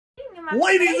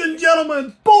Ladies and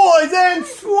gentlemen, boys and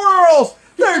squirrels,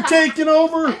 they're taking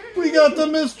over. We got the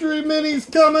mystery minis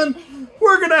coming.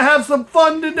 We're going to have some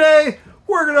fun today.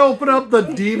 We're going to open up the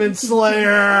Demon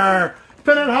Slayer.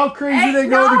 Depending on how crazy they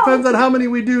go, depends on how many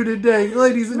we do today.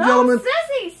 Ladies and gentlemen.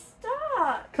 Sissy,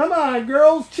 stop. Come on,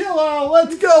 girls. Chill out.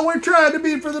 Let's go. We're trying to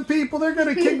be for the people. They're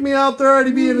going to kick me out. They're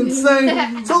already being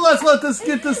insane. So let's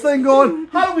get this thing going.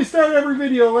 How do we start every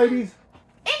video, ladies?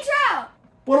 Intro.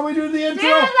 What do we do to the intro? Do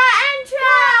the intro.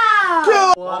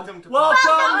 Go. Welcome to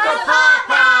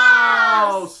Pophouse.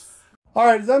 All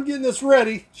right, as I'm getting this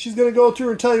ready, she's going to go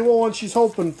through and tell you what one she's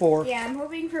hoping for. Yeah, I'm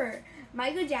hoping for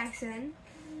Michael Jackson,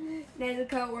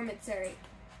 Nezuko, or Mitsuri.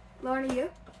 Lorna,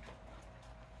 you?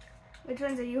 Which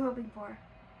ones are you hoping for?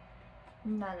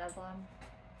 None of them.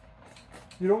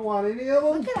 You don't want any of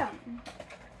them? Look at them.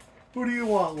 Who do you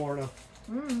want, Lorna?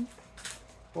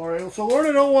 All right, so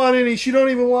Lorna don't want any. She don't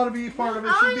even want to be part of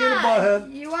it. She's being a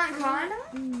butthead. You want Kana?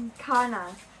 Kana.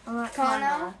 I want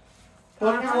Kana.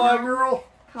 Butterfly girl?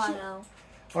 Kana.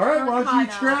 All right, why don't you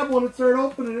each grab one and start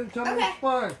opening it and tell me it's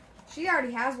fine. She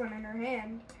already has one in her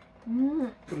hand.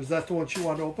 But is that the one she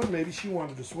wanted to open? Maybe she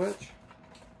wanted to switch.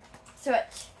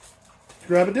 Switch.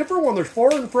 Grab a different one. There's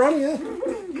 4 in front of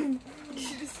you.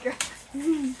 She just grabbed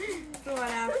the one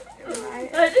out.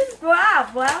 I just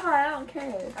grab. Well, I don't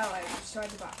care. Oh, I destroyed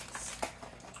the box.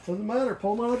 Doesn't matter.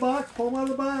 Pull them out of the box. Pull them out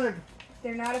of the bag.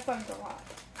 They're not a fun to watch.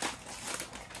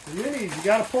 The minis, you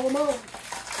gotta pull them out.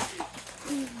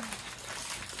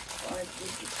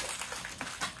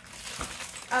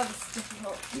 Oh, it's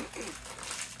difficult.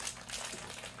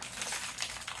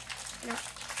 No,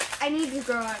 I need to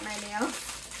grow out my nails.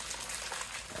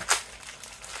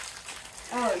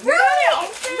 Oh, Rui!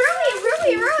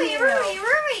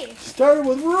 Started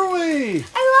with Rui.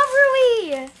 I love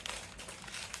Rui!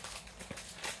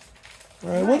 All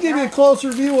right, we'll give you a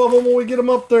closer view of them when we get them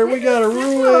up there. We got a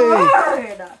Rui.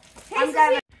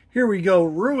 Here we go,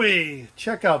 Rui.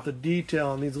 Check out the detail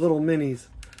on these little minis.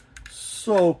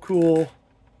 So cool.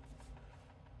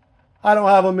 I don't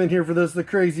have them in here for this, the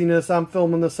craziness. I'm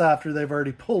filming this after they've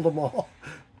already pulled them all.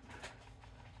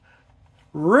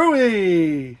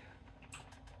 Rui.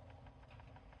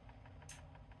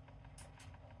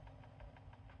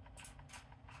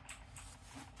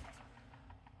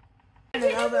 Can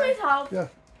you please help? Yeah.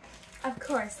 Of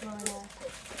course, Lorna.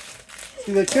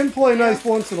 See, they can play nice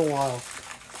once in a while.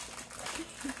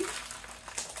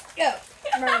 Go.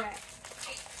 Mermaid.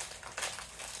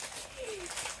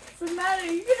 What's the matter?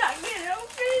 You cannot get it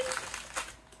open.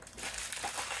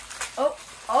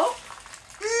 Oh.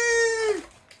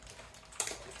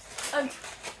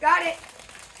 Got it.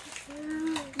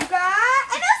 You got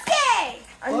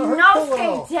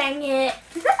Inosuke, dang it.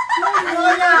 I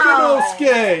like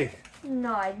Inosuke.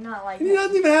 No, I do not like He it.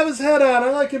 doesn't even have his head on.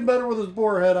 I like him better with his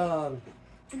boar head on.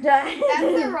 That's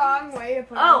the wrong way to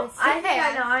put it. Oh, I think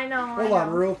I know. Hold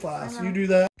on real fast. You do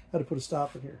that. I had to put a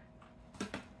stop in here.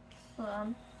 Hold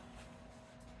on.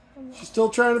 She's still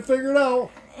trying to figure it out.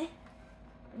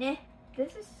 This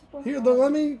is super Here, hard.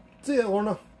 let me see it,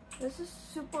 Lorna. This is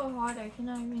super hard. I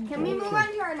cannot even Can we move on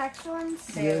to our next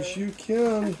ones? Yes, you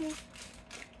can. Okay.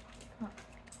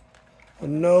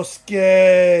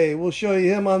 Inosuke. We'll show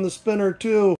you him on the spinner,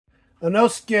 too.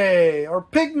 Inosuke, or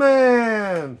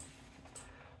Pigman.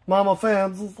 Mama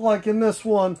fans liking this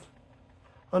one.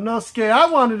 Inosuke. I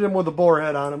wanted him with a boar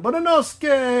head on him, but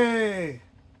Inosuke.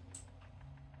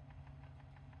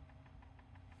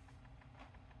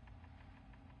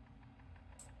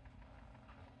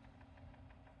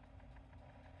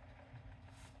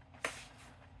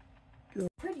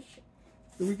 Pretty sure.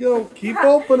 Here we go. Keep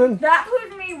opening. That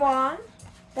proved me wrong.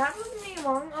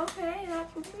 Okay, that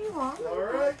proved me wrong. All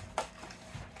right.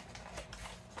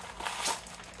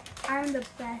 I'm the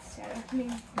best at me.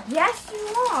 Yes,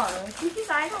 you are. Because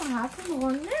I don't have to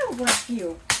learn there with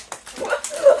you.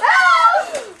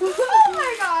 Oh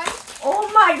my gosh! Oh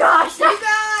my gosh!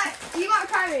 You got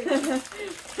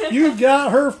carbon. You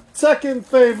got her second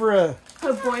favorite.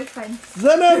 Her boyfriend.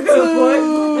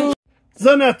 Zenitsu!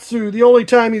 Zenitsu, the only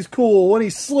time he's cool, when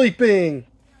he's sleeping.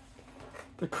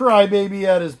 The crybaby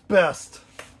at his best.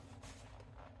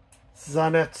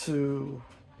 Zenitsu.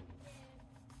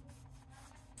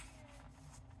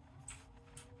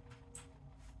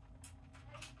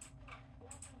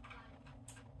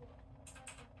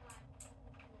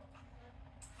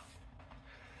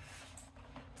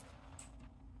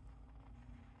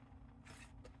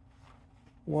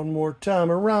 One more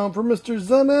time around for Mr.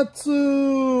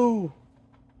 Zenitsu.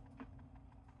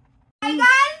 I got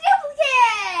a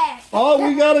duplicate! Oh,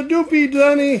 we got a doopy,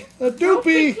 Denny. A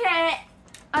doopy.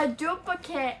 A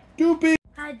duplicate. Doopy.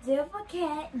 A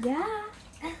duplicate, yeah.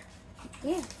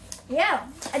 Yeah. Yeah,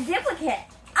 a duplicate.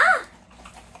 Ah!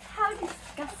 How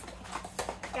disgusting.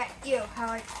 Yeah, you.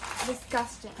 How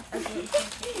disgusting. Okay.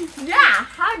 Yeah,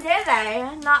 how dare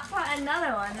they not put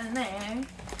another one in there?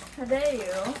 How dare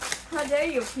you? How dare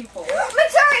you people?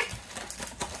 Sorry.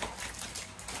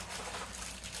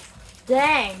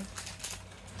 Dang.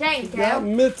 Dang, We got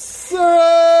Dale.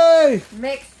 Mitsuri!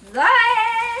 Mixed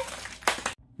that.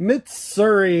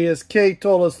 Mitsuri, as Kate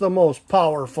told us, the most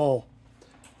powerful.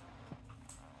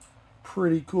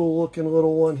 Pretty cool looking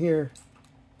little one here.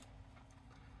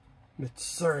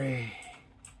 Mitsuri.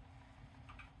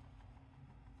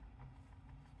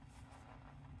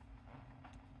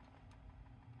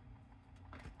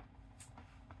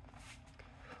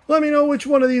 Let me know which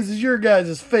one of these is your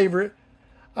guys' favorite.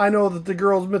 I know that the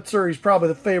girls' Mitsuri is probably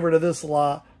the favorite of this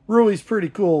lot. Rui's pretty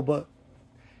cool, but,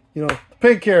 you know, the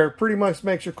pink hair pretty much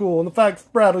makes her cool. And the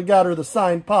fact Bradley got her the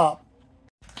signed pop.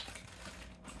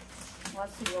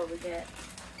 Let's see what we get.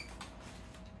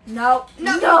 Nope.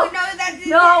 No, Nope. that's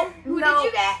No. Who No. did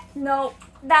you get? Nope.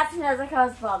 That's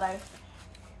Nezuko's brother.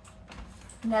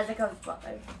 Nezuko's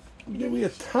brother. Give me a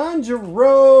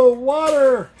Tanjiro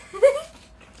water.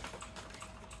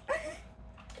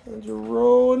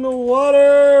 Tanjiro in the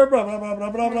water. Blah, blah, blah, blah,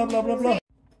 blah, blah, blah, blah, blah.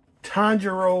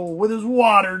 Tanjiro with his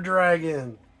water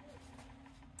dragon.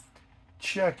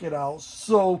 Check it out.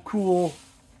 So cool.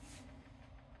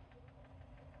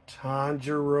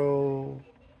 Tanjiro.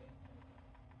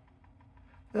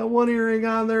 That one earring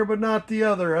on there, but not the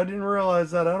other. I didn't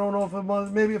realize that. I don't know if it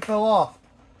was, maybe it fell off.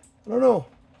 I don't know.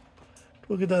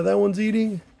 Look at that. That one's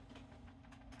eating.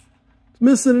 It's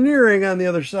missing an earring on the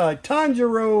other side.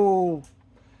 Tanjiro.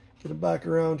 Get it back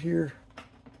around here.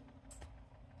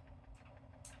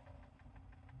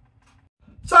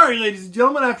 Sorry, ladies and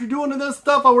gentlemen. After doing this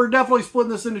stuff, we're definitely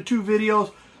splitting this into 2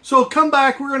 videos. So come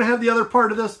back. We're going to have the other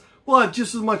part of this. We'll have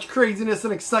just as much craziness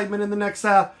and excitement in the next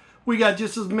half. We got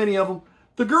just as many of them.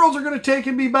 The girls are going to take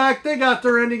and be back. They got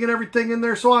their ending and everything in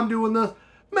there, so I'm doing this.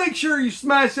 Make sure you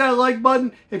smash that like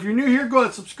button. If you're new here, go ahead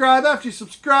and subscribe. After you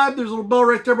subscribe, there's a little bell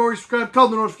right there where you subscribe. Call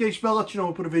the notification bell. Let you know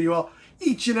when we put a video out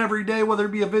each and every day. Whether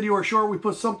it be a video or short, we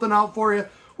put something out for you.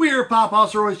 We here at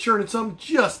Pophouse are always churning something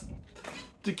just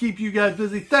to keep you guys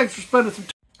busy. Thanks for spending some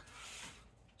time.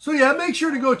 So yeah, make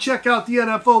sure to go check out the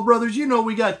NFO brothers. You know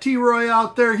we got T-Roy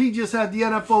out there. He just had the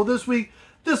NFO this week.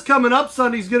 This coming up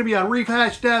Sunday is going to be on Reef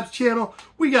Hashdabz channel.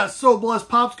 We got So Blessed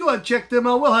Pops. Go ahead and check them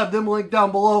out. We'll have them linked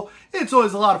down below. It's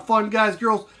always a lot of fun, guys,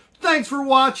 girls. Thanks for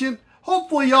watching.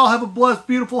 Hopefully y'all have a blessed,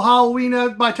 beautiful Halloween.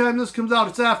 By the time this comes out,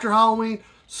 it's after Halloween.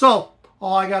 So,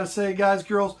 all I got to say, guys,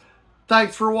 girls,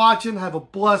 thanks for watching. Have a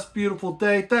blessed, beautiful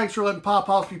day. Thanks for letting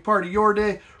Pophouse be part of your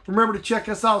day. Remember to check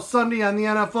us out Sunday on the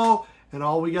NFO. And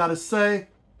all we got to say,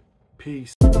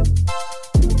 peace.